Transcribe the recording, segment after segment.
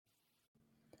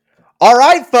All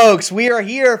right, folks, we are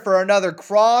here for another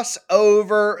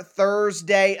crossover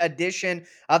Thursday edition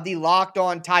of the Locked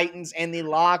On Titans and the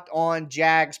Locked On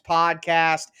Jags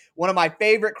podcast. One of my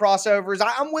favorite crossovers.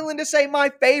 I'm willing to say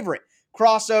my favorite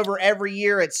crossover every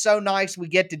year. It's so nice we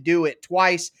get to do it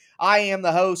twice. I am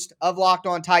the host of Locked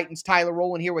On Titans, Tyler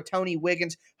Rowland, here with Tony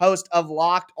Wiggins, host of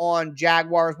Locked On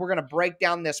Jaguars. We're going to break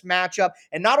down this matchup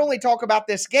and not only talk about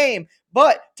this game,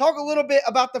 but talk a little bit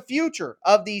about the future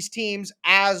of these teams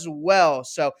as well.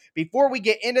 So before we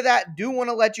get into that, do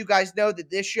want to let you guys know that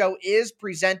this show is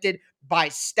presented by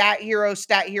Stat Hero.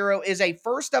 Stat Hero is a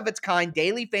first of its kind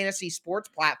daily fantasy sports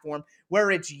platform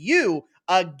where it's you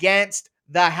against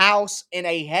the house in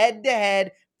a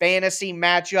head-to-head fantasy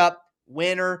matchup.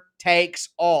 Winner takes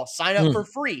all. Sign up for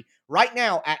free right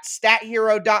now at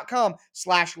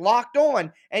stathero.com/locked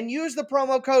on and use the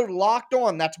promo code locked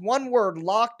on. That's one word,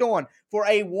 locked on, for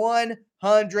a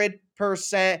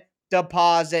 100%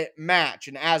 deposit match.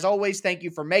 And as always, thank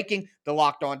you for making the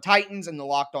Locked On Titans and the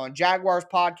Locked On Jaguars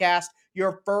podcast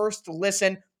your first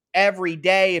listen every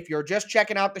day. If you're just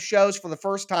checking out the shows for the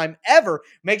first time ever,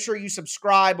 make sure you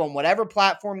subscribe on whatever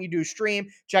platform you do stream.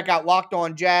 Check out Locked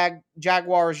On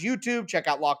Jaguars YouTube, check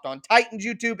out Locked On Titans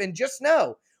YouTube, and just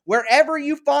know, wherever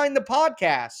you find the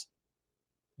podcast,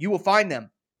 you will find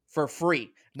them for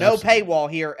free. No Absolutely.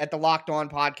 paywall here at the Locked On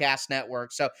Podcast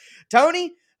Network. So,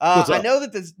 Tony, I know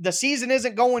that the season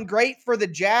isn't going great for the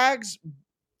Jags.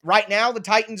 Right now, the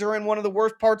Titans are in one of the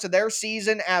worst parts of their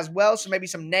season as well, so maybe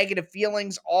some negative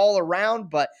feelings all around.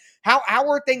 But how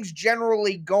are things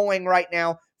generally going right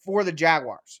now for the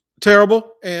Jaguars?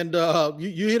 Terrible. And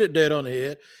you hit it dead on the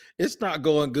head. It's not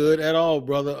going good at all,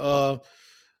 brother.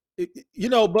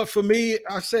 But for me,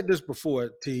 I said this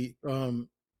before, T.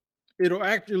 It'll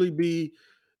actually be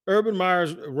Urban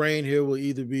Meyer's reign here will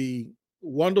either be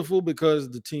wonderful because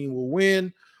the team will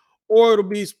win, or it'll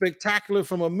be spectacular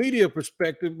from a media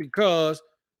perspective because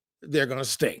they're going to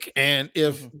stink. And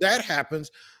if that happens,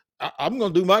 I'm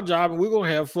going to do my job and we're going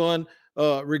to have fun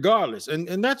regardless.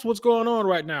 And that's what's going on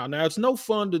right now. Now, it's no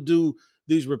fun to do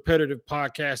these repetitive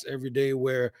podcasts every day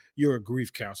where you're a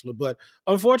grief counselor. But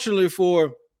unfortunately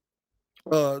for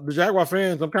the Jaguar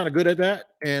fans, I'm kind of good at that.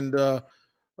 And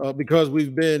because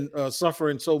we've been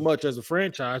suffering so much as a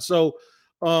franchise. So,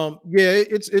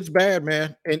 it's bad,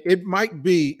 man. And it might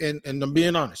be, and I'm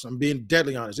being honest, I'm being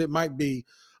deadly honest. It might be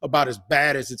about as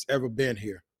bad as it's ever been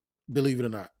here, believe it or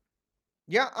not.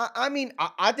 Yeah, I mean,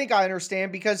 I think I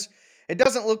understand because it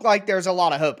doesn't look like there's a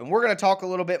lot of hope. And we're going to talk a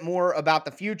little bit more about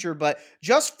the future, but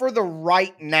just for the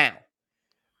right now,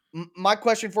 my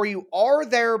question for you, are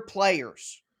there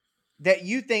players that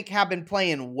you think have been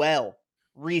playing well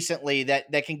recently that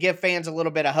can give fans a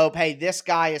little bit of hope? Hey, this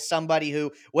guy is somebody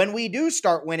who, when we do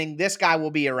start winning, this guy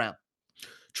will be around.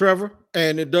 Trevor,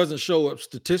 and it doesn't show up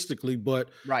statistically, but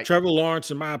Right. Trevor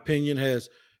Lawrence, in my opinion, has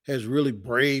really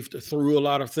braved through a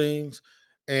lot of things,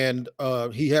 and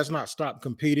he has not stopped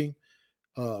competing.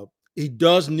 He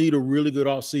does need a really good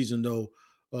offseason, though,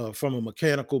 from a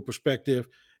mechanical perspective,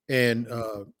 and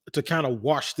to kind of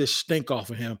wash this stink off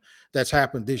of him that's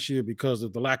happened this year because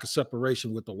of the lack of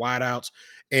separation with the wideouts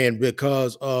and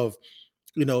because of,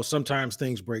 sometimes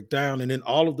things break down and then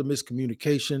all of the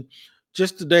miscommunication.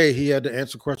 Just today, he had to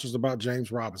answer questions about James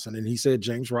Robinson, and he said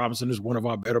James Robinson is one of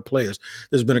our better players.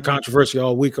 There's been a controversy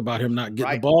all week about him not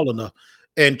getting the ball enough,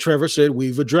 and Trevor said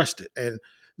we've addressed it. And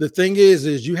the thing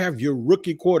is you have your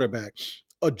rookie quarterback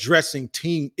addressing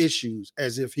team issues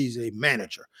as if he's a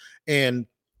manager. And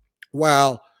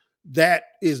while that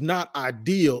is not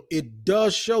ideal, it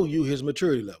does show you his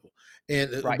maturity level.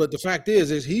 And but the fact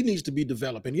is he needs to be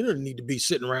developing. He doesn't need to be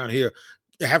sitting around here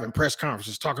having press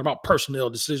conferences talking about personnel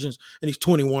decisions, and he's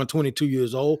 21, 22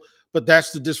 years old. But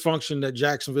that's the dysfunction that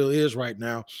Jacksonville is right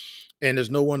now. And there's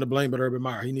no one to blame but Urban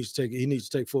Meyer. He needs to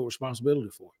take full responsibility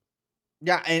for it.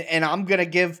 Yeah, and I'm going to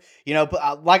give,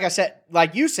 like I said,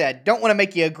 like you said, don't want to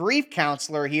make you a grief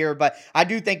counselor here, but I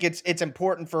do think it's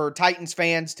important for Titans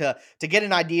fans to get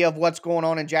an idea of what's going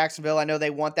on in Jacksonville. I know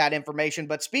they want that information,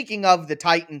 but speaking of the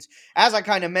Titans, as I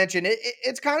kind of mentioned,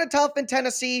 it's kind of tough in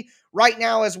Tennessee right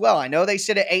now as well. I know they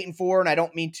sit at 8-4, and I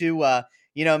don't mean to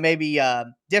maybe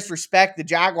disrespect the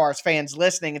Jaguars fans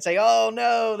listening and say, oh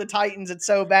no, the Titans, it's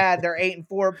so bad, they're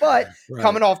 8-4, but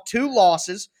coming off 2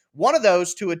 losses, one of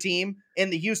those to a team in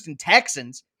the Houston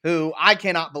Texans, who I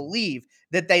cannot believe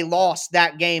that they lost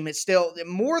that game. It's still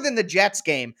more than the Jets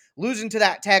game. Losing to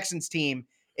that Texans team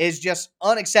is just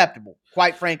unacceptable,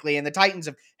 quite frankly. And the Titans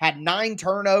have had 9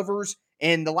 turnovers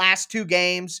in the last 2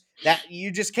 games. That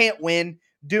you just can't win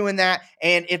doing that.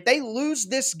 And if they lose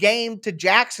this game to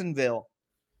Jacksonville,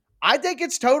 I think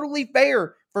it's totally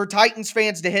fair for Titans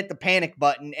fans to hit the panic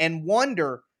button and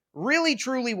wonder, really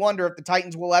truly wonder, if the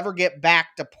Titans will ever get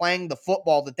back to playing the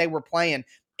football that they were playing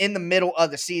in the middle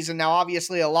of the season. Now,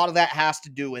 obviously, a lot of that has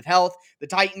to do with health. The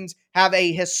Titans have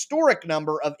a historic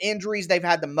number of injuries. They've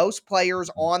had the most players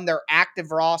on their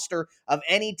active roster of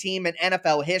any team in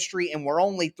NFL history, and we're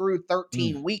only through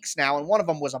 13 weeks now, and one of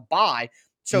them was a bye.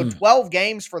 So 12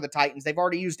 games for the Titans. They've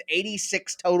already used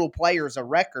 86 total players, a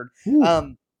record.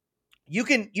 You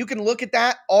can look at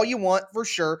that all you want, for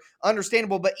sure,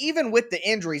 understandable. But even with the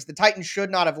injuries, the Titans should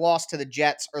not have lost to the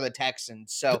Jets or the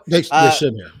Texans. So They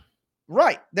shouldn't have.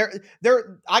 right,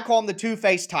 they're I call them the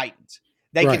two-faced Titans.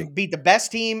 They can beat the best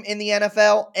team in the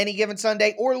NFL any given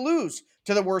Sunday, or lose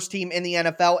to the worst team in the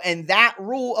NFL, and that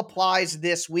rule applies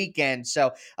this weekend.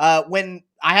 So when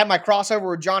I had my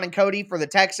crossover with John and Cody for the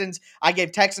Texans, I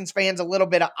gave Texans fans a little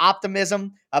bit of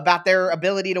optimism about their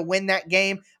ability to win that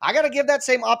game. I got to give that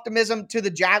same optimism to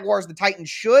the Jaguars. The Titans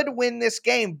should win this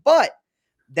game, but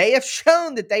they have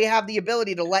shown that they have the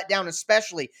ability to let down,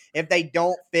 especially if they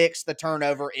don't fix the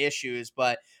turnover issues.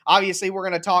 But obviously, we're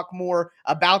going to talk more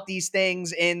about these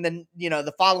things in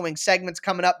the following segments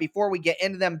coming up. Before we get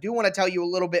into them, do want to tell you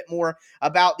a little bit more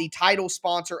about the title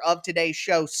sponsor of today's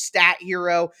show, Stat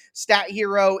Hero. Stat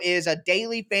Hero is a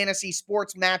daily fantasy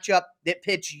sports matchup that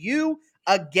pits you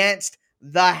against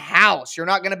the house. You're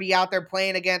not going to be out there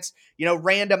playing against,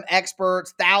 random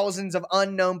experts, thousands of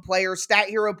unknown players. Stat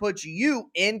Hero puts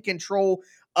you in control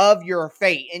of your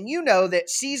fate. And you know that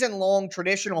season-long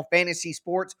traditional fantasy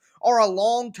sports are a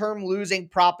long-term losing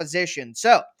proposition.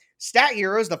 So, Stat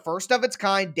Hero is the first of its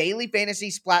kind daily fantasy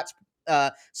sports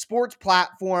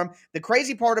platform. The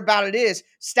crazy part about it is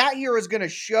Stat Hero is going to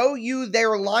show you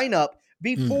their lineup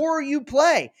before you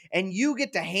play, and you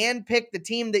get to handpick the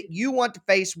team that you want to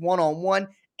face one-on-one,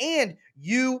 and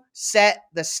you set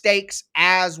the stakes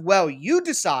as well. You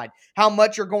decide how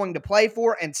much you're going to play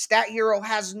for, and Stat Hero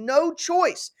has no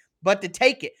choice but to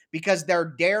take it, because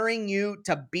they're daring you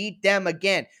to beat them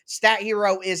again. Stat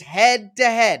Hero is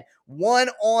head-to-head,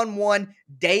 one-on-one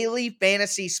daily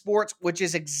fantasy sports, which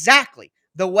is exactly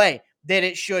the way that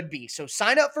it should be. So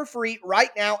sign up for free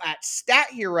right now at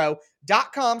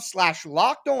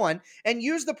stathero.com/lockedon and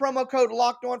use the promo code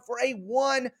LOCKEDON for a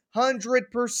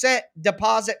 100%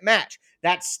 deposit match.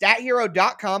 That's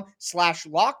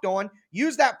stathero.com/lockedon.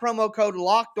 Use that promo code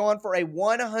LOCKEDON for a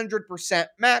 100%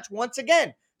 match. Once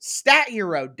again,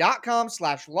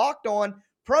 stathero.com/lockedon,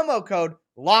 promo code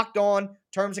LOCKEDON.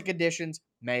 Terms and conditions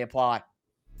may apply.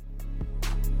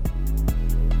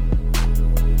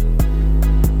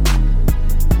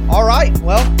 All right,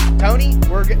 well, Tony,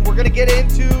 we're going to get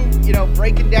into,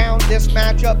 breaking down this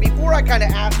matchup. Before I kind of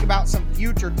ask about some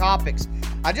future topics,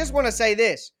 I just want to say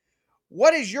this.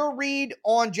 What is your read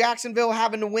on Jacksonville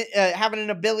having an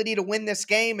ability to win this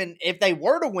game? And if they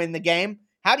were to win the game,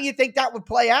 how do you think that would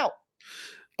play out?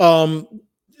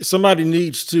 Somebody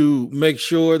needs to make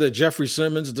sure that Jeffrey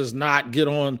Simmons does not get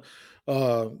on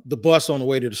the bus on the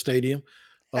way to the stadium.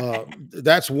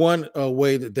 That's one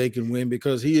way that they can win,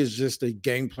 because he is just a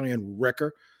game plan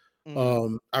wrecker.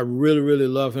 I really, really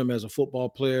love him as a football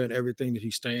player and everything that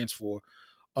he stands for.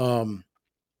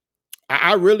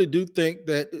 I really do think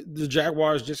that the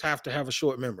Jaguars just have to have a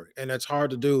short memory, and that's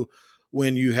hard to do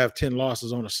when you have 10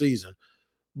 losses on a season.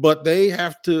 But they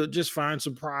have to just find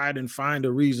some pride and find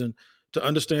a reason to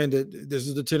understand that this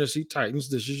is the Tennessee Titans.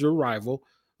 This is your rival.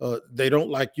 They don't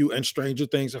like you, and stranger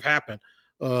things have happened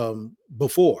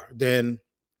before than,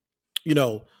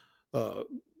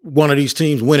 one of these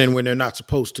teams winning when they're not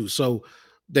supposed to. So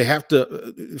they have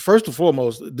to, first and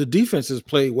foremost, the defense has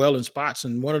played well in spots,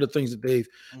 and one of the things that they've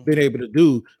been able to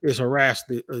do is harass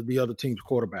the other team's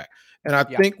quarterback. And I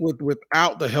think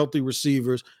without the healthy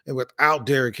receivers and without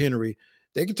Derrick Henry,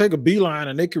 they can take a beeline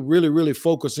and they can really, really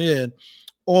focus in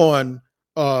on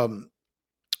Ryan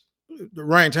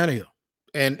Tannehill.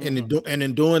 And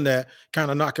in doing that,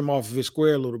 kind of knock him off of his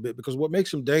square a little bit, because what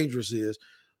makes him dangerous is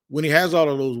when he has all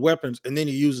of those weapons and then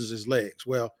he uses his legs.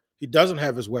 Well, he doesn't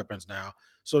have his weapons now.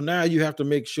 So now you have to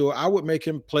make sure. I would make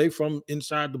him play from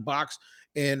inside the box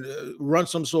and run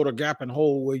some sort of gap and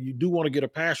hole where you do want to get a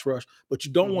pass rush, but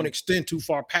you don't want to extend too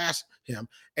far past him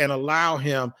and allow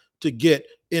him to get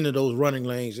into those running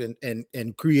lanes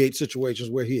and create situations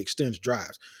where he extends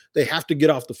drives. They have to get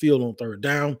off the field on third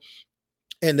down,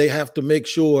 and they have to make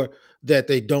sure that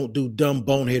they don't do dumb,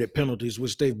 boneheaded penalties,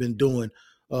 which they've been doing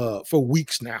for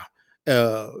weeks now.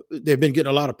 They've been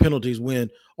getting a lot of penalties when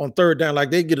on third down,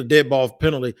 like they get a dead ball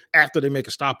penalty after they make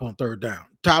a stop on third down.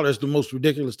 Tyler, is the most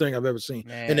ridiculous thing I've ever seen.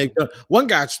 Man. And they've done, one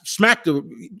guy smacked they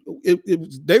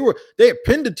had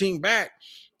pinned the team back,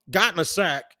 gotten a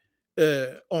sack,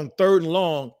 on 3rd and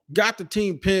long, got the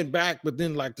team pinned back, but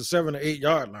then like the 7 or 8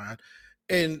 yard line,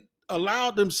 and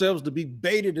allowed themselves to be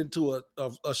baited into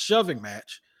a shoving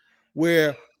match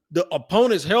where the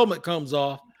opponent's helmet comes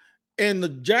off and the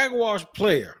Jaguars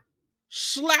player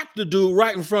slapped the dude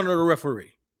right in front of the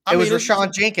referee. It was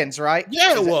Rashawn Jenkins, right?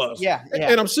 Yeah, it was. Yeah.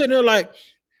 And I'm sitting there like,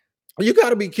 you got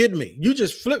to be kidding me. You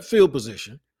just flip field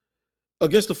position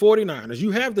against the 49ers.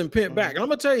 You have them pinned back. And I'm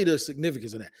going to tell you the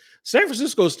significance of that. San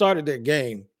Francisco started that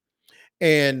game,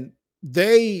 and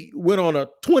they went on a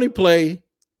 20-play,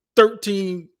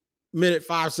 13-minute,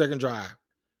 5-second drive.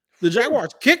 The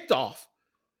Jaguars kicked off.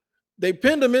 They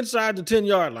pinned them inside the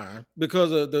 10-yard line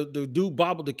because of the dude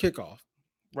bobbled the kickoff.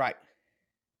 Right.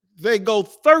 They go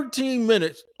 13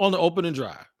 minutes on the opening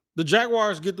drive. The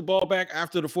Jaguars get the ball back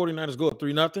after the 49ers go up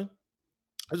 3-0.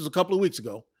 This was a couple of weeks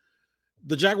ago.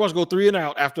 The Jaguars go 3 and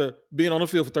out after being on the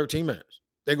field for 13 minutes.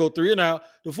 They go 3 and out.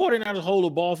 The 49ers hold the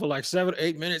ball for like 7 or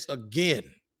 8 minutes again.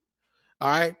 All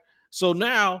right. So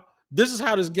now this is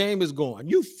how this game is going.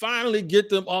 You finally get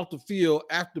them off the field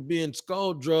after being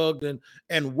skull drugged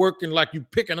and working like you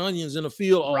picking onions in the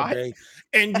field all day.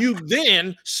 And you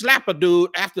then slap a dude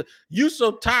after you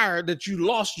so tired that you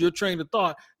lost your train of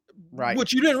thought. Right.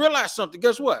 Which you didn't realize something.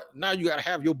 Guess what? Now you got to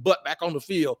have your butt back on the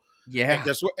field. Yeah.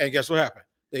 And guess what happened?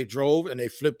 They drove and they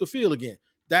flipped the field again.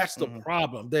 That's the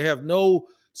problem. They have no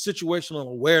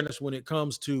situational awareness when it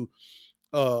comes to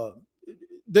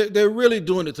they're really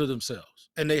doing it to themselves,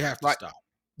 and they have to stop.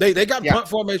 They got punt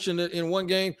formation in one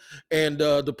game, and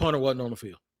the punter wasn't on the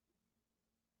field.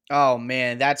 Oh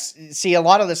man, see, a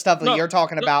lot of the stuff that you're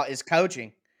talking about is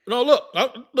coaching. No,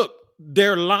 look,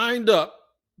 they're lined up.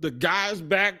 The guy's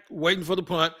back waiting for the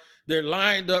punt. They're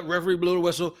lined up. Referee blew the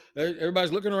whistle.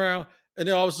 Everybody's looking around, and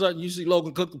then all of a sudden you see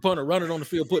Logan Cook, the punter, running on the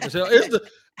field, putting his hell. It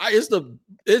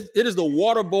is the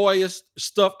water boyiest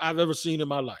stuff I've ever seen in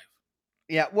my life.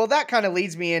 Yeah, well, that kind of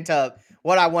leads me into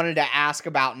what I wanted to ask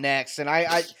about next. And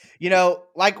I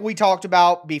like we talked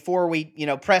about before we,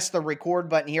 press the record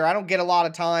button here, I don't get a lot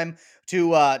of time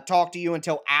to talk to you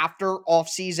until after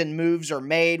off-season moves are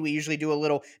made. We usually do a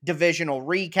little divisional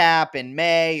recap in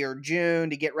May or June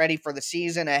to get ready for the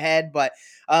season ahead. But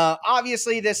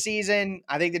obviously this season,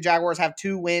 I think the Jaguars have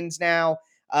 2 wins now.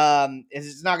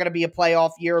 It's not going to be a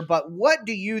playoff year, but what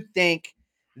do you think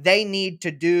they need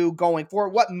to do going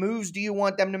forward? What moves do you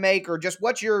want them to make, or just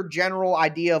what's your general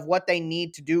idea of what they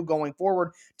need to do going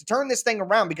forward to turn this thing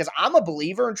around? Because I'm a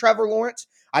believer in Trevor Lawrence.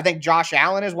 I think Josh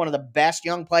Allen is one of the best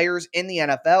young players in the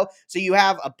NFL. So you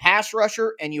have a pass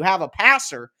rusher and you have a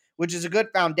passer, which is a good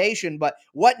foundation. But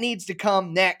what needs to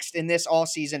come next in this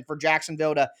offseason for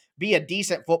Jacksonville to be a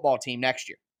decent football team next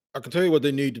year? I can tell you what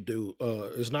they need to do.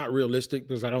 It's not realistic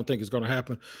because I don't think it's going to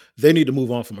happen. They need to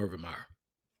move on from Urban Meyer.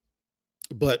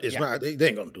 But it's not, they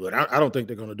ain't going to do it. I don't think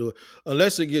they're going to do it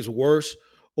unless it gets worse,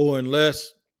 or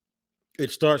unless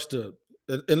it starts to,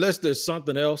 unless there's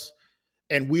something else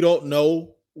and we don't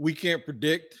know. We can't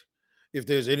predict if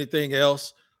there's anything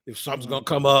else, if something's going to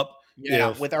come up.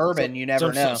 Yeah, with Urban, you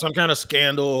never know. Some kind of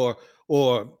scandal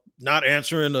or not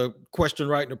answering a question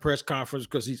right in the press conference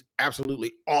because he's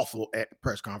absolutely awful at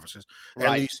press conferences.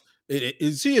 Right. At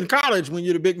least, see, in college, when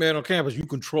you're the big man on campus, you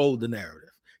control the narrative.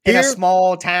 In a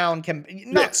small town,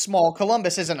 small.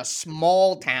 Columbus isn't a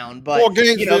small town, but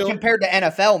compared to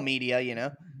NFL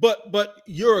media, But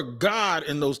you're a god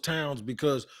in those towns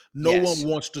because no one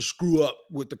wants to screw up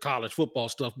with the college football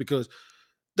stuff because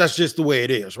that's just the way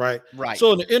it is, right? Right.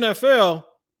 So in the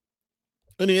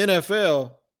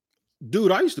NFL,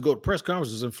 dude, I used to go to press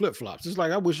conferences in flip-flops. It's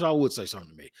like, I wish I would say something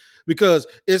to me because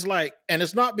it's like, and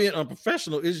it's not being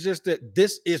unprofessional. It's just that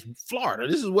this is Florida.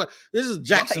 This is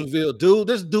Jacksonville, dude.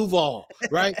 This is Duval,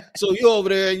 right? So you're over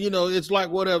there and, it's like,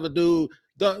 whatever, dude,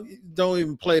 don't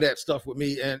even play that stuff with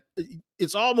me. And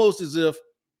it's almost as if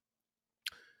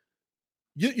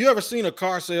you ever seen a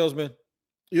car salesman?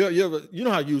 You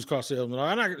know how used car salesmen are.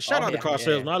 And I shout out to car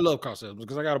salesmen. I love car salesmen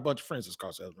because I got a bunch of friends as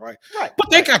car salesmen, right? Right. But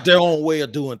they got their own way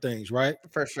of doing things, right?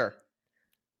 For sure.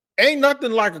 Ain't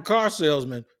nothing like a car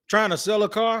salesman trying to sell a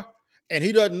car, and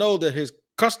he doesn't know that his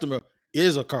customer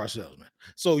is a car salesman.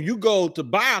 So you go to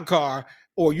buy a car,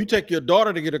 or you take your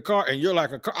daughter to get a car, and you're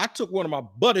like I took one of my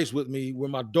buddies with me when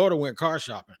my daughter went car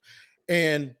shopping,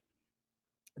 and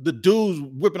the dude's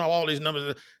whipping out all these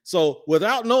numbers. So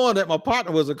without knowing that my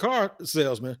partner was a car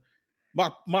salesman, my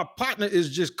partner is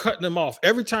just cutting him off.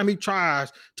 Every time he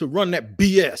tries to run that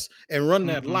BS and run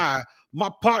that lie, my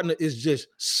partner is just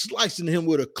slicing him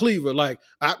with a cleaver. Like,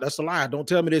 that's a lie. Don't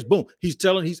tell me this. Boom. He's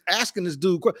asking this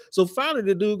dude. So finally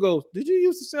the dude goes, did you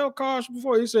used to sell cars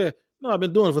before? He said, No, I've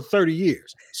been doing it for 30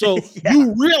 years. So Yeah.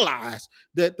 you realize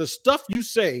that the stuff you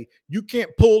say, you can't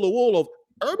pull the wool over.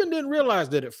 Urban didn't realize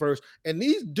that at first. And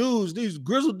these dudes, these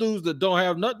grizzled dudes that don't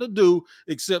have nothing to do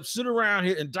except sit around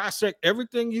here and dissect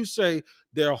everything you say,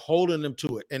 they're holding them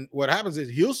to it. And what happens is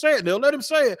he'll say it, they'll let him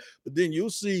say it, but then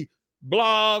you'll see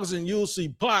blogs and you'll see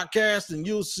podcasts and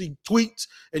you'll see tweets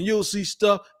and you'll see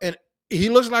stuff. And he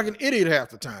looks like an idiot half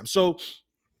the time. So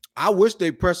I wish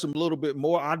they press him a little bit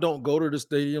more. I don't go to the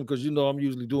stadium because I'm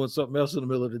usually doing something else in the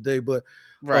middle of the day. But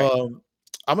Right. I'm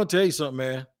gonna tell you something,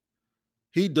 man.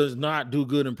 He does not do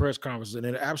good in press conferences, and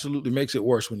it absolutely makes it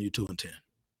worse when you're 2-10.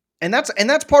 And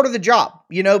that's part of the job.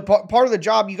 Part of the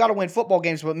job, you got to win football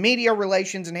games, but media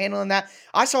relations and handling that.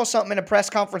 I saw something in a press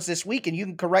conference this week, and you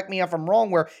can correct me if I'm wrong,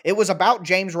 where it was about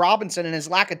James Robinson and his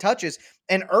lack of touches,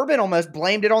 and Urban almost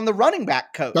blamed it on the running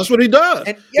back coach. That's what he does.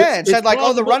 And and said like, "Oh,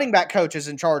 the plausible. running back coach is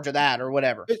in charge of that," or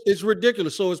whatever. It's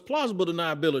ridiculous. So it's plausible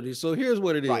deniability. So here's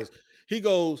what it is. Right. He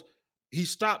goes, he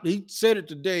said it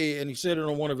today, and he said it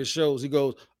on one of his shows. He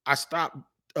goes, I stopped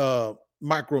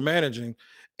micromanaging.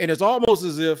 And it's almost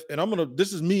as if, and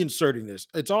this is me inserting this,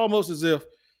 it's almost as if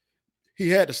he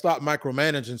had to stop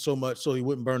micromanaging so much so he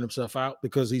wouldn't burn himself out,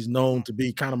 because he's known to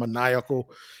be kind of maniacal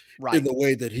in the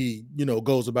way that he,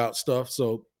 goes about stuff.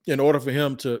 So in order for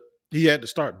him he had to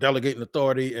start delegating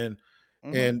authority, and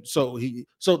so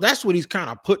that's what he's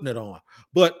kind of putting it on.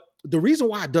 But the reason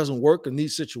why it doesn't work in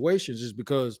these situations is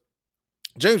because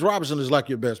James Robinson is like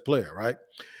your best player, right?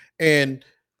 And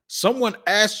someone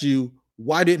asks you,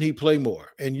 why didn't he play more?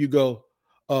 And you go,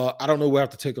 I don't know. We'll have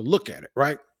to take a look at it,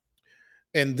 right?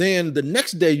 And then the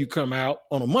next day you come out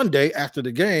on a Monday after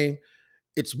the game,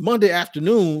 it's Monday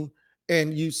afternoon,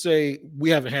 and you say, we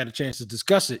haven't had a chance to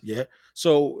discuss it yet.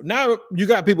 So now you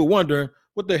got people wondering,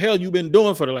 what the hell you been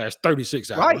doing for the last 36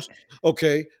 hours? Right.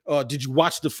 Okay. Did you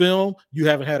watch the film? You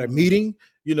haven't had a meeting.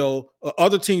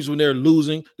 Other teams, when they're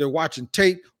losing, they're watching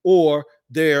tape, or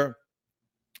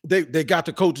they got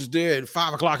the coaches there at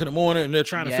 5 o'clock in the morning, and they're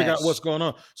trying to figure out what's going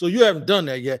on. So you haven't done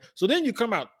that yet. So then you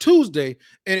come out Tuesday,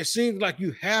 and it seems like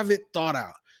you have it thought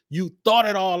out. You thought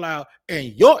it all out,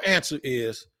 and your answer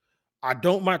is, I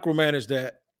don't micromanage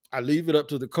that. I leave it up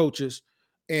to the coaches.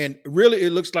 And really, it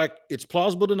looks like it's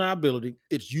plausible deniability.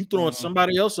 It's you throwing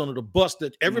somebody else under the bus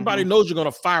that everybody knows you're going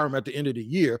to fire him at the end of the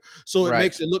year. So it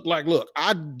makes it look like, look,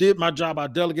 I did my job. I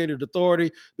delegated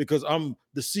authority because I'm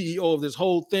the CEO of this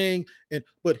whole thing.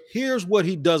 But here's what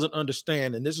he doesn't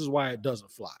understand, and this is why it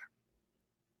doesn't fly.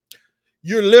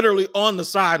 You're literally on the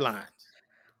sidelines.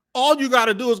 All you got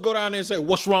to do is go down there and say,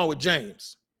 what's wrong with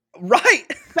James? Right.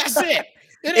 That's it.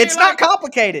 It's not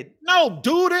complicated. No,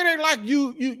 dude, it ain't like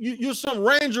you're some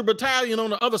Ranger battalion on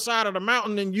the other side of the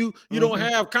mountain, and you don't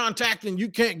have contact, and you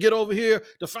can't get over here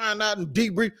to find out and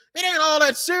debrief. It ain't all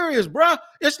that serious, bro.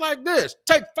 It's like this.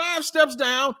 Take 5 steps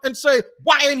down and say,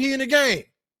 why ain't he in the game?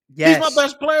 Yes. He's my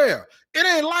best player. It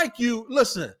ain't like you,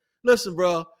 listen,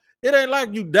 bro. It ain't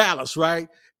like you Dallas, right?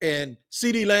 And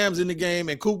CeeDee Lamb's in the game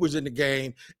and Cooper's in the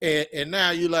game, and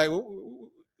now you're like,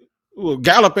 well,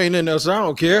 Gallup ain't in there, so I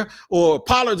don't care. Or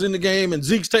Pollard's in the game and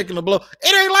Zeke's taking the blow.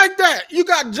 It ain't like that. You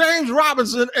got James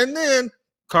Robinson and then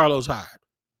Carlos Hyde.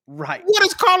 Right. What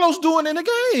is Carlos doing in the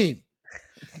game?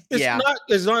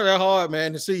 It's not that hard,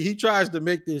 man. To see, he tries to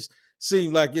make this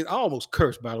seem like it. I almost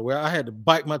cursed, by the way. I had to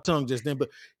bite my tongue just then, but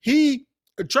he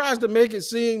tries to make it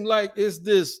seem like it's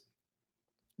this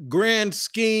grand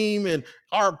scheme and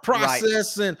our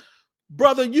process. And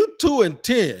brother, you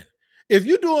 2-10. If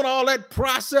you're doing all that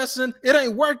processing, it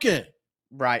ain't working.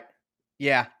 Right.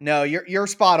 Yeah. No, you're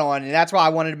spot on. And that's why I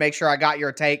wanted to make sure I got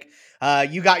your take.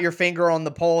 You got your finger on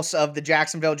the pulse of the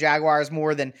Jacksonville Jaguars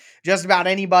more than just about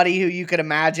anybody who you could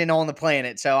imagine on the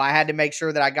planet. So I had to make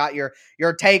sure that I got your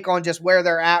take on just where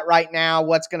they're at right now,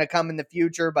 what's going to come in the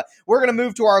future. But we're going to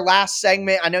move to our last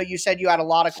segment. I know you said you had a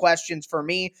lot of questions for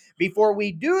me. Before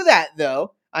we do that,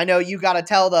 though, I know you got to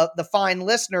tell the fine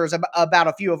listeners about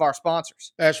a few of our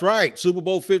sponsors. That's right. Super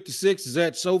Bowl 56 is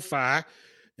at SoFi,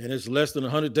 and it's less than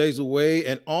 100 days away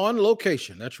and on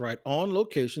location. That's right, on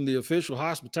location. The official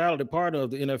hospitality partner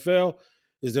of the NFL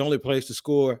is the only place to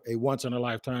score a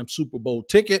once-in-a-lifetime Super Bowl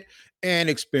ticket and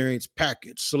experience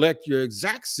package. Select your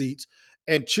exact seats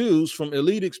and choose from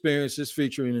elite experiences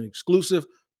featuring an exclusive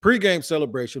pregame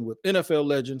celebration with NFL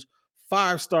legends,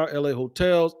 5-star LA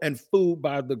hotels, and food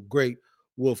by the great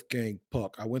Wolfgang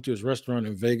Puck. I went to his restaurant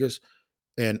in Vegas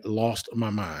and lost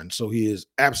my mind. So he is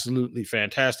absolutely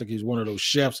fantastic. He's one of those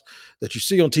chefs that you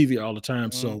see on TV all the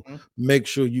time. So make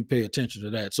sure you pay attention to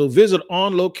that. So visit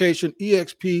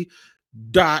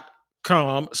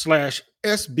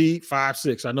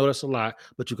onlocationexp.com/SB56. I know that's a lot,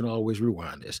 but you can always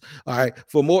rewind this. All right.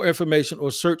 For more information or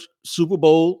search Super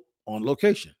Bowl On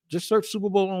Location. Just search Super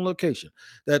Bowl On Location.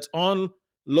 That's On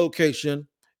Location,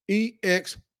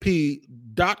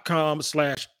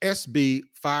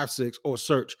 exp.com/SB56, or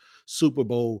search Super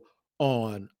Bowl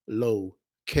On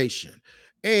Location.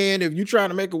 And if you're trying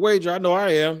to make a wager, I know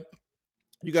I am,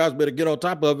 you guys better get on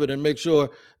top of it and make sure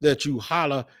that you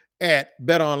holler at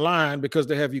Bet Online, because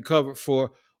they have you covered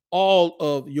for all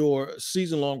of your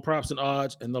season-long props and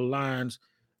odds and the lines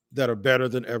that are better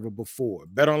than ever before.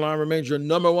 BetOnline remains your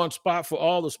number one spot for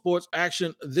all the sports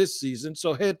action this season.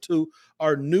 So head to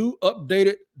our new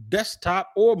updated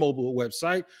desktop or mobile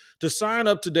website to sign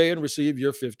up today and receive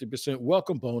your 50%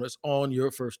 welcome bonus on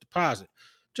your first deposit.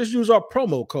 Just use our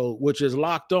promo code, which is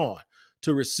Locked On,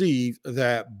 to receive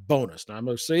that bonus. Now, I'm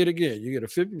going to say it again. You get a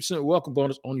 50% welcome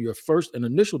bonus on your first and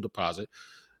initial deposit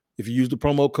if you use the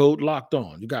promo code Locked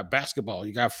On. You got basketball,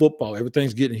 you got football.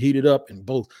 Everything's getting heated up in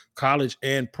both college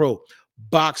and pro.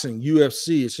 Boxing,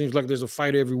 UFC. It seems like there's a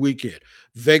fight every weekend.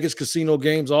 Vegas casino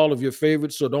games, all of your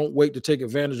favorites. So don't wait to take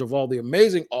advantage of all the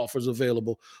amazing offers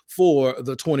available for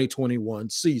the 2021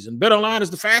 season. BetOnline is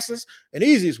the fastest and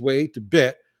easiest way to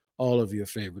bet all of your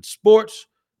favorite sports.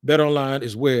 BetOnline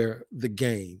is where the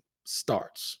game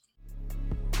starts.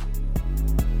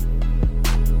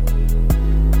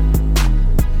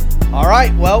 All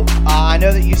right, well, I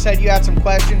know that you said you had some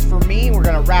questions for me. We're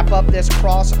going to wrap up this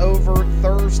crossover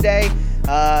Thursday.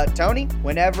 Tony,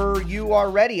 whenever you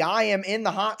are ready, I am in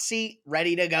the hot seat,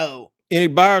 ready to go. Any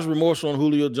buyer's remorse on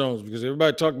Julio Jones? Because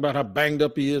everybody talked about how banged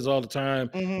up he is all the time.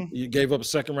 Mm-hmm. You gave up a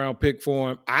second-round pick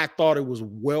for him. I thought it was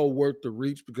well worth the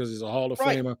reach because he's a Hall of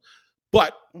Famer.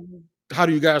 But how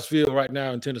do you guys feel right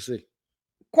now in Tennessee?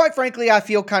 Quite frankly, I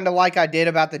feel kind of like I did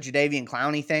about the Jadeveon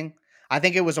Clowney thing. I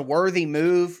think it was a worthy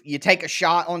move. You take a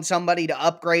shot on somebody to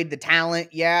upgrade the talent.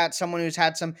 Yeah, it's someone who's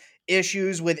had some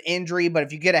issues with injury, but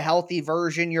if you get a healthy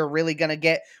version, you're really going to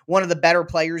get one of the better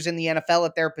players in the NFL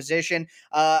at their position.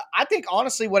 I think,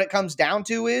 honestly, what it comes down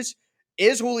to is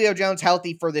Julio Jones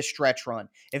healthy for this stretch run?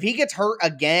 If he gets hurt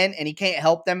again and he can't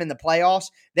help them in the playoffs,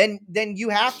 then you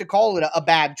have to call it a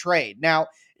bad trade. Now,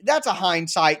 that's a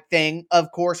hindsight thing.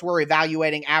 Of course, we're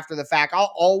evaluating after the fact.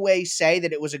 I'll always say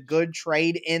that it was a good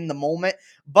trade in the moment.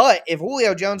 But if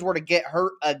Julio Jones were to get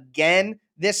hurt again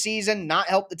this season, not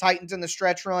help the Titans in the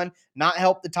stretch run, not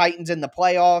help the Titans in the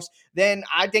playoffs, then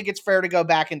I think it's fair to go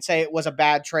back and say it was a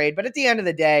bad trade. But at the end of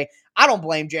the day, I don't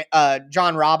blame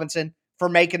John Robinson for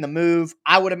making the move.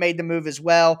 I would have made the move as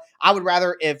well. I would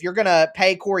rather, if you're going to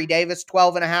pay Corey Davis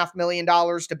 $12.5 million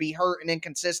to be hurt and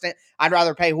inconsistent, I'd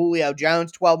rather pay Julio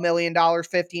Jones $12 million,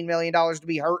 $15 million to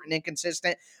be hurt and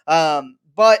inconsistent.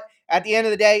 But at the end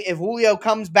of the day, if Julio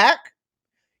comes back,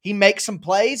 he makes some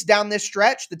plays down this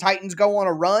stretch, the Titans go on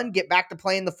a run, get back to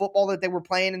playing the football that they were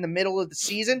playing in the middle of the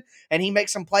season, and he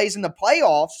makes some plays in the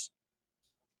playoffs,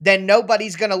 then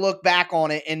nobody's going to look back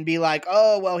on it and be like,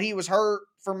 oh, well, he was hurt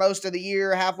for most of the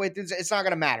year, halfway through. It's not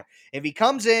going to matter. If he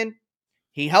comes in,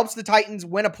 he helps the Titans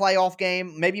win a playoff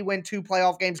game, maybe win 2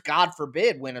 playoff games, God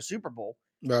forbid, win a Super Bowl.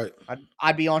 Right.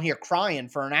 I'd be on here crying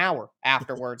for an hour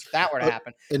afterwards if that were to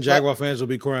happen. And Jaguar fans will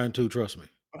be crying too, trust me.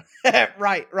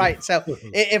 Right. So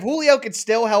if Julio could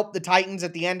still help the Titans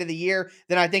at the end of the year,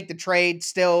 then I think the trade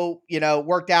still,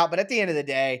 worked out. But at the end of the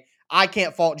day, I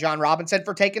can't fault John Robinson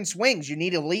for taking swings. You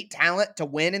need elite talent to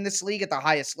win in this league at the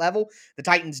highest level. The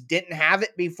Titans didn't have it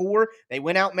before. They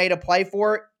went out and made a play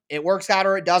for it. It works out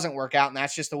or it doesn't work out, and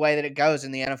that's just the way that it goes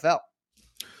in the NFL.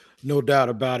 No doubt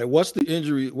about it. What's the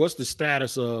injury? What's the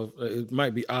status of, it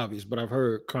might be obvious, but I've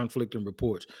heard conflicting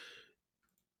reports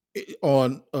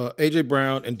on A.J.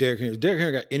 Brown and Derrick Henry. Derrick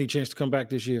Henry got any chance to come back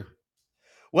this year?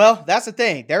 Well, that's the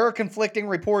thing. There are conflicting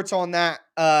reports on that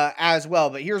as well.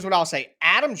 But here's what I'll say.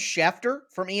 Adam Schefter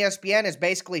from ESPN has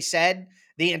basically said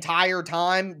the entire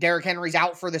time Derrick Henry's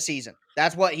out for the season.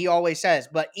 That's what he always says.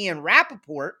 But Ian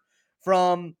Rappaport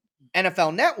from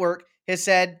NFL Network has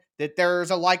said that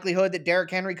there's a likelihood that Derrick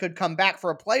Henry could come back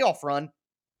for a playoff run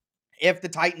if the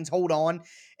Titans hold on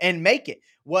and make it.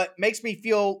 What makes me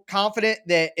feel confident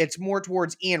that it's more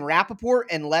towards Ian Rappaport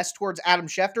and less towards Adam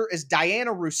Schefter is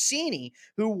Diana Russini,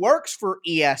 who works for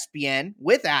ESPN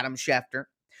with Adam Schefter,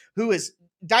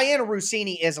 Diana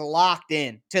Russini is locked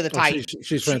in to the Titans.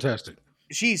 She's fantastic.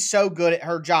 She's so good at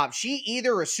her job. She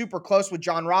either is super close with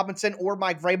John Robinson or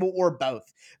Mike Vrabel or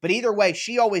both. But either way,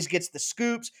 she always gets the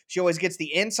scoops. She always gets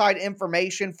the inside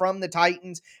information from the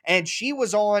Titans. And she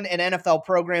was on an NFL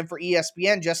program for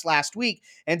ESPN just last week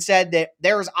and said that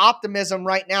there's optimism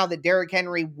right now that Derrick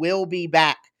Henry will be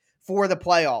back for the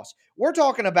playoffs. We're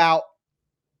talking about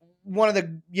one of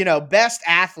the, best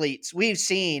athletes we've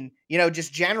seen,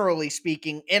 just generally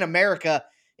speaking in America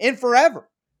in forever.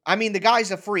 I mean, the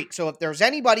guy's a freak. So if there's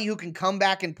anybody who can come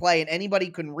back and play and anybody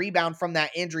who can rebound from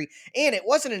that injury, and it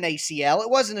wasn't an ACL, it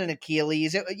wasn't an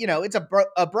Achilles, it's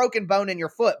a broken bone in your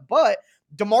foot. But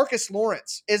DeMarcus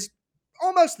Lawrence is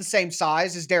almost the same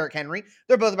size as Derrick Henry.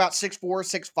 They're both about 6'4",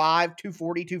 6'5",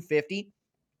 240, 250.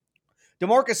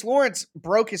 DeMarcus Lawrence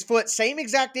broke his foot, same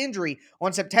exact injury,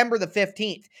 on September the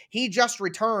 15th. He just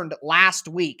returned last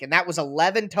week, and that was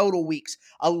 11 total weeks.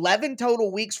 11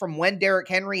 total weeks from when Derrick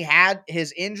Henry had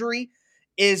his injury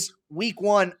is week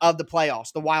 1 of the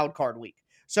playoffs, the wild card week.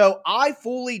 So I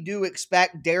fully do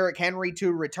expect Derrick Henry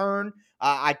to return.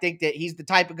 I think that he's the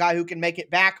type of guy who can make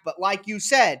it back. But like you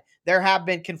said, there have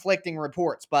been conflicting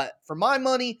reports. But for my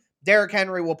money, Derrick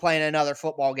Henry will play in another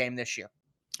football game this year.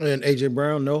 And AJ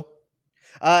Brown, no.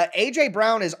 AJ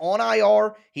Brown is on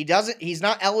IR. He's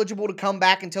not eligible to come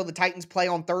back until the Titans play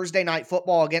on Thursday Night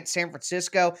Football against San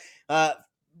Francisco.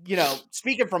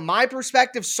 Speaking from my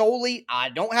perspective solely, I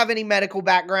don't have any medical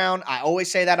background. I always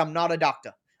say that I'm not a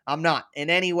doctor. I'm not in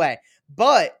any way.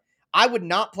 But I would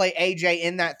not play AJ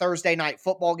in that Thursday Night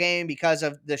Football game because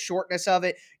of the shortness of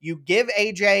it. You give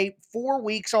AJ 4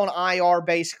 weeks on IR,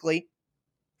 basically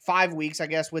 5 weeks, I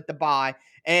guess, with the bye,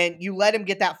 and you let him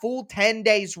get that full 10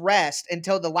 days rest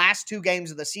until the last 2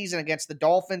 games of the season against the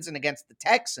Dolphins and against the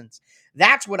Texans.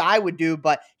 That's what I would do,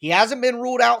 but he hasn't been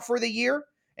ruled out for the year,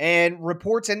 and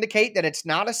reports indicate that it's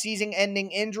not a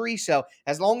season-ending injury. So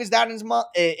as long as that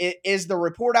is the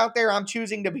report out there, I'm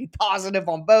choosing to be positive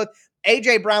on both.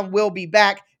 A.J. Brown will be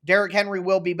back. Derrick Henry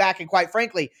will be back, and quite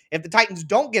frankly, if the Titans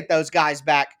don't get those guys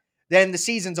back, then the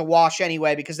season's a wash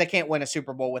anyway because they can't win a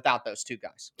Super Bowl without those 2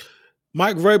 guys.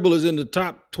 Mike Vrabel is in the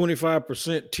top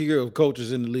 25% tier of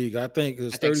coaches in the league. I think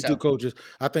there's 32 coaches.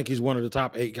 I think he's one of the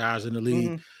top 8 guys in the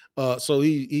league. So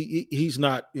he's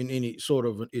not in any sort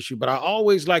of an issue. But I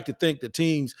always like to think that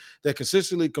teams that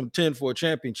consistently contend for a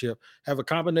championship have a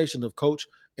combination of coach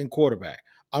and quarterback.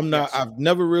 I've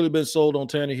never really been sold on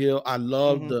Tannehill. I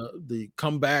love the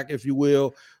comeback, if you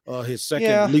will, his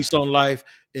second lease on life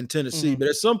in Tennessee. But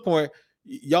at some point,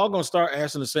 y'all gonna start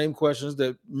asking the same questions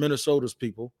that Minnesota's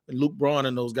people and Luke Braun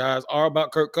and those guys are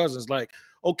about Kirk Cousins. Like,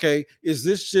 okay, is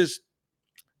this just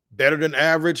better than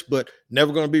average, but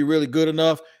never gonna be really good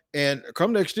enough? And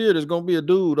come next year, there's gonna be a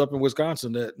dude up in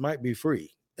Wisconsin that might be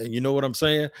free. And you know what I'm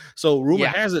saying? So rumor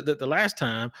has it that the last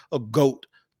time a GOAT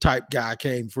type guy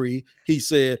came free, he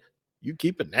said, "You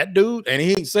keeping that dude?" And he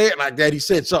ain't say it like that. He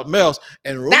said something else.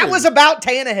 And that was about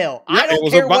Tannehill. I don't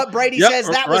care what Brady says.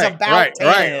 That was about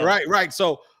Tannehill. Right.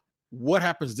 So what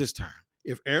happens this time?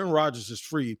 If Aaron Rodgers is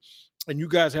free and you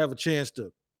guys have a chance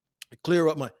to clear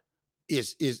up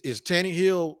is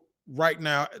Tannehill right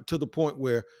now to the point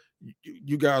where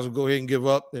you guys will go ahead and give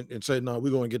up and say, no, we're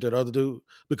going to get that other dude?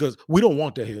 Because we don't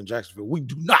want that here in Jacksonville. We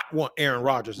do not want Aaron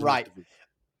Rodgers in this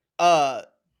division.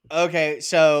 Okay,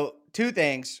 so 2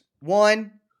 things.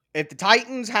 One, if the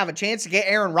Titans have a chance to get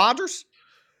Aaron Rodgers,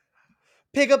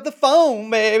 pick up the phone,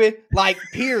 baby. Like,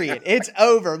 period. It's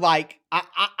over. Like,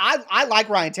 I like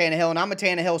Ryan Tannehill, and I'm a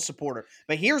Tannehill supporter.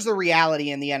 But here's the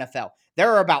reality in the NFL.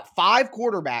 There are about 5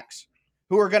 quarterbacks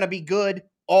who are going to be good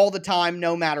all the time,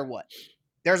 no matter what.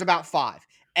 There's about 5.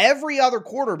 Every other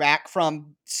quarterback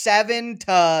from 7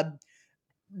 to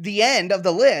the end of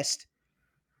the list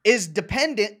is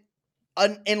dependent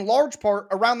in large part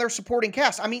around their supporting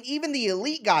cast. I mean, even the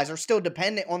elite guys are still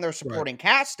dependent on their supporting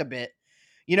cast a bit,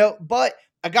 but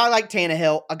a guy like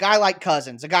Tannehill, a guy like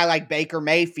Cousins, a guy like Baker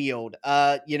Mayfield,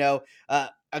 a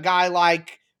guy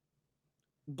like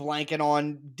blanking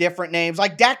on different names,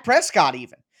 like Dak Prescott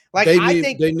even. Like I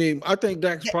think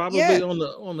Dak's probably on the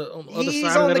other he's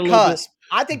side on of that the cusp.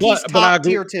 He's top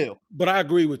tier too. But I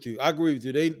agree with you.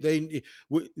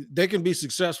 They can be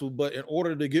successful, but in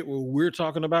order to get what we're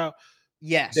talking about,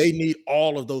 they need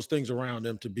all of those things around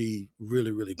them to be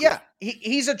really, really good. Yeah,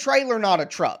 he's a trailer, not a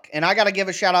truck. And I got to give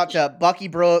a shout out to Bucky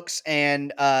Brooks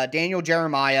and Daniel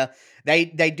Jeremiah. They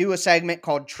do a segment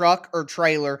called Truck or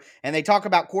Trailer, and they talk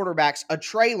about quarterbacks. A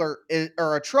trailer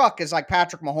or a truck is like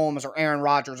Patrick Mahomes or Aaron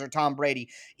Rodgers or Tom Brady.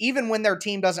 Even when their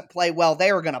team doesn't play well, they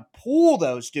are going to pull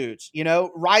those dudes.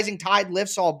 Rising tide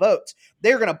lifts all boats.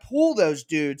 They're going to pull those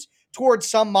dudes towards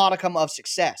some modicum of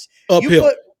success.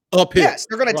 Uphill. Yes,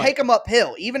 they're going to take them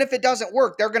uphill. Even if it doesn't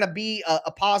work, they're going to be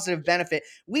a positive benefit.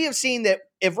 We have seen that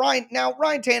if Ryan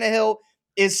Tannehill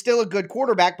is still a good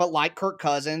quarterback, but like Kirk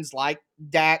Cousins, like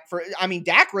Dak,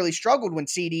 Dak really struggled when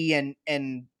CD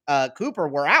and Cooper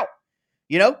were out.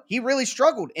 He really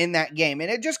struggled in that game.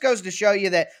 And it just goes to show you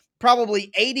that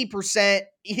probably 80%,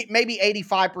 maybe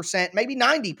 85%, maybe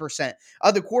 90%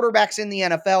 of the quarterbacks in the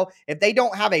NFL, if they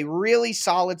don't have a really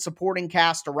solid supporting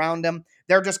cast around them,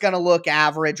 they're just going to look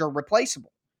average or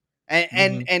replaceable. And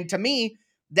and, Mhm. and to me,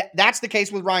 that's the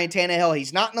case with Ryan Tannehill.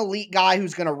 He's not an elite guy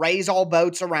who's going to raise all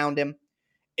boats around him.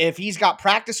 If he's got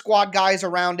practice squad guys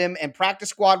around him and practice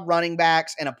squad running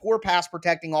backs and a poor pass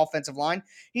protecting offensive line,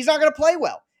 he's not going to play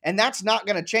well. And that's not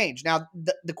going to change. Now,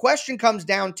 the question comes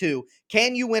down to,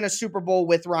 can you win a Super Bowl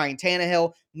with Ryan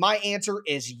Tannehill? My answer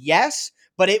is yes,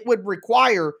 but it would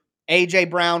require A.J.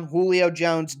 Brown, Julio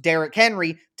Jones, Derrick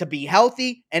Henry to be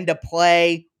healthy and to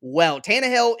play well.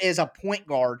 Tannehill is a point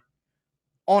guard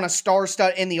on a star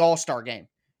stud in the All-Star game.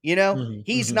 You know, Mhm.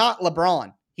 he's Mhm. not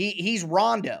LeBron. He's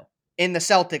Rondo in the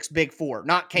Celtics big four,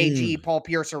 not KG, Mm. Paul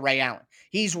Pierce, or Ray Allen.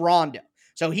 He's Rondo.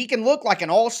 So he can look like an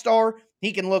all-star.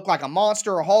 He can look like a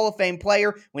monster, a Hall of Fame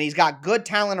player when he's got good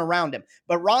talent around him.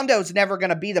 But Rondo's never going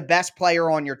to be the best player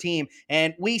on your team.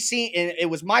 And we see, it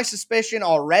was my suspicion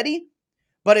already,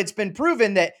 but it's been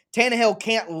proven that Tannehill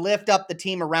can't lift up the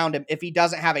team around him if he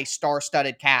doesn't have a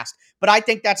star-studded cast. But I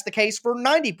think that's the case for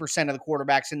 90% of the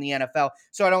quarterbacks in the NFL.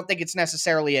 So I don't think it's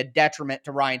necessarily a detriment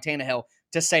to Ryan Tannehill,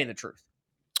 to say the truth.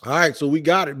 All right, so we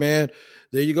got it, man.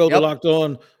 There you go. The Yep. Locked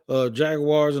On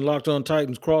Jaguars and Locked On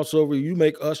Titans crossover. You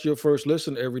make us your first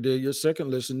listen every day. Your second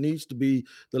listen needs to be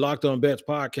the Locked On Bets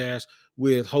podcast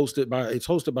it's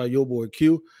hosted by your boy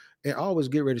Q. And I always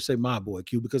get ready to say my boy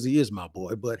Q because he is my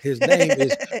boy, but his name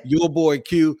is your boy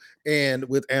Q. And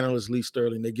with analyst Lee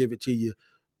Sterling, they give it to you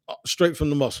straight from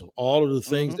the muscle. All of the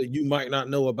things Mhm. that you might not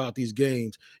know about these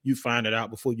games, you find it out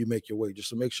before you make your wager.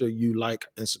 So make sure you like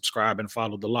and subscribe and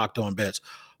follow the Locked On Bets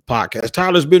podcast.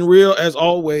 Tyler's been real as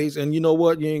always. And you know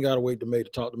what? You ain't got to wait to May to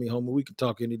talk to me, homie. We can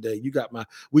talk any day.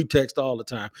 We text all the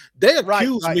time. They Right,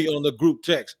 accuse right. me on the group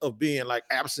text of being like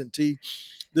absentee.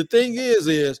 The thing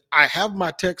is I have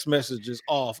my text messages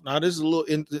off. Now, this is a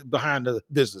little behind the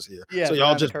business here. Yeah, So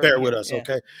y'all behind the just bear curtain with here. us, Yeah.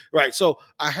 okay? Right. So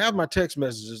I have my text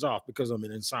messages off because I'm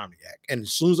an insomniac. And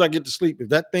as soon as I get to sleep, if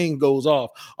that thing goes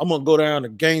off, I'm gonna go down to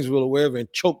Gainesville or wherever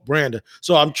and choke Brandon.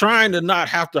 So I'm trying to not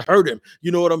have to hurt him.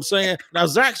 You know what I'm saying? Now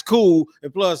Zach's cool,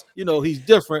 and plus, he's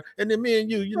different. And then me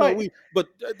and Right. but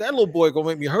that little boy gonna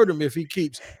make me hurt him if he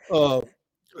keeps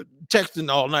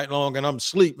texting all night long and I'm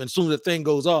asleep and soon as the thing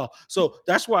goes off. So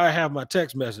that's why I have my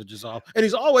text messages off. And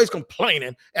he's always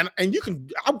complaining. And you can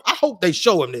I hope they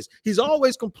show him this. He's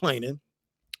always complaining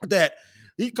that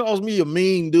he calls me a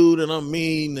mean dude and I'm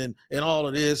mean and all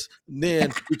of this. And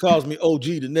then he calls me OG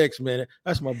the next minute.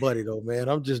 That's my buddy though, man.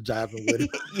 I'm just jiving with him.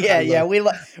 I Yeah, yeah. love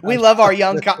We I love our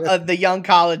love the young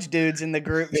college dudes in the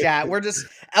group chat. We're just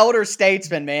elder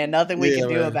statesmen, man. Nothing we Yeah, can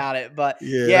do man. about it. But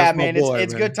Yeah, yeah, that's my man, boy,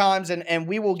 it's good man. times, and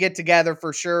we will get together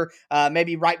for sure.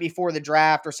 Maybe right before the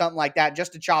draft or something like that,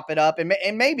 just to chop it up, and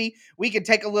maybe we could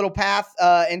take a little path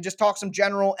and just talk some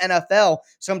general NFL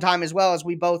sometime, as well, as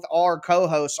we both are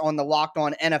co-hosts on the Locked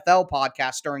On NFL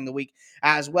podcast during the week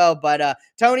as well. But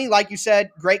Tony, like you said,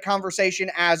 great conversation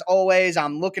as always.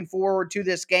 I'm looking forward to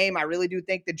this game. I really do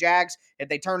think the Jags, if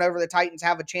they turn over the Titans,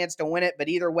 have a chance to win it. But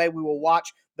either way, we will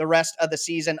watch the rest of the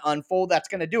season unfold. That's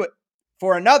going to do it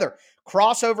for another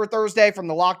crossover Thursday from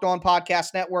the Locked On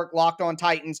Podcast Network. Locked On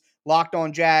Titans, Locked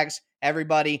On Jags.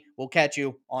 Everybody, we'll catch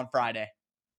you on Friday.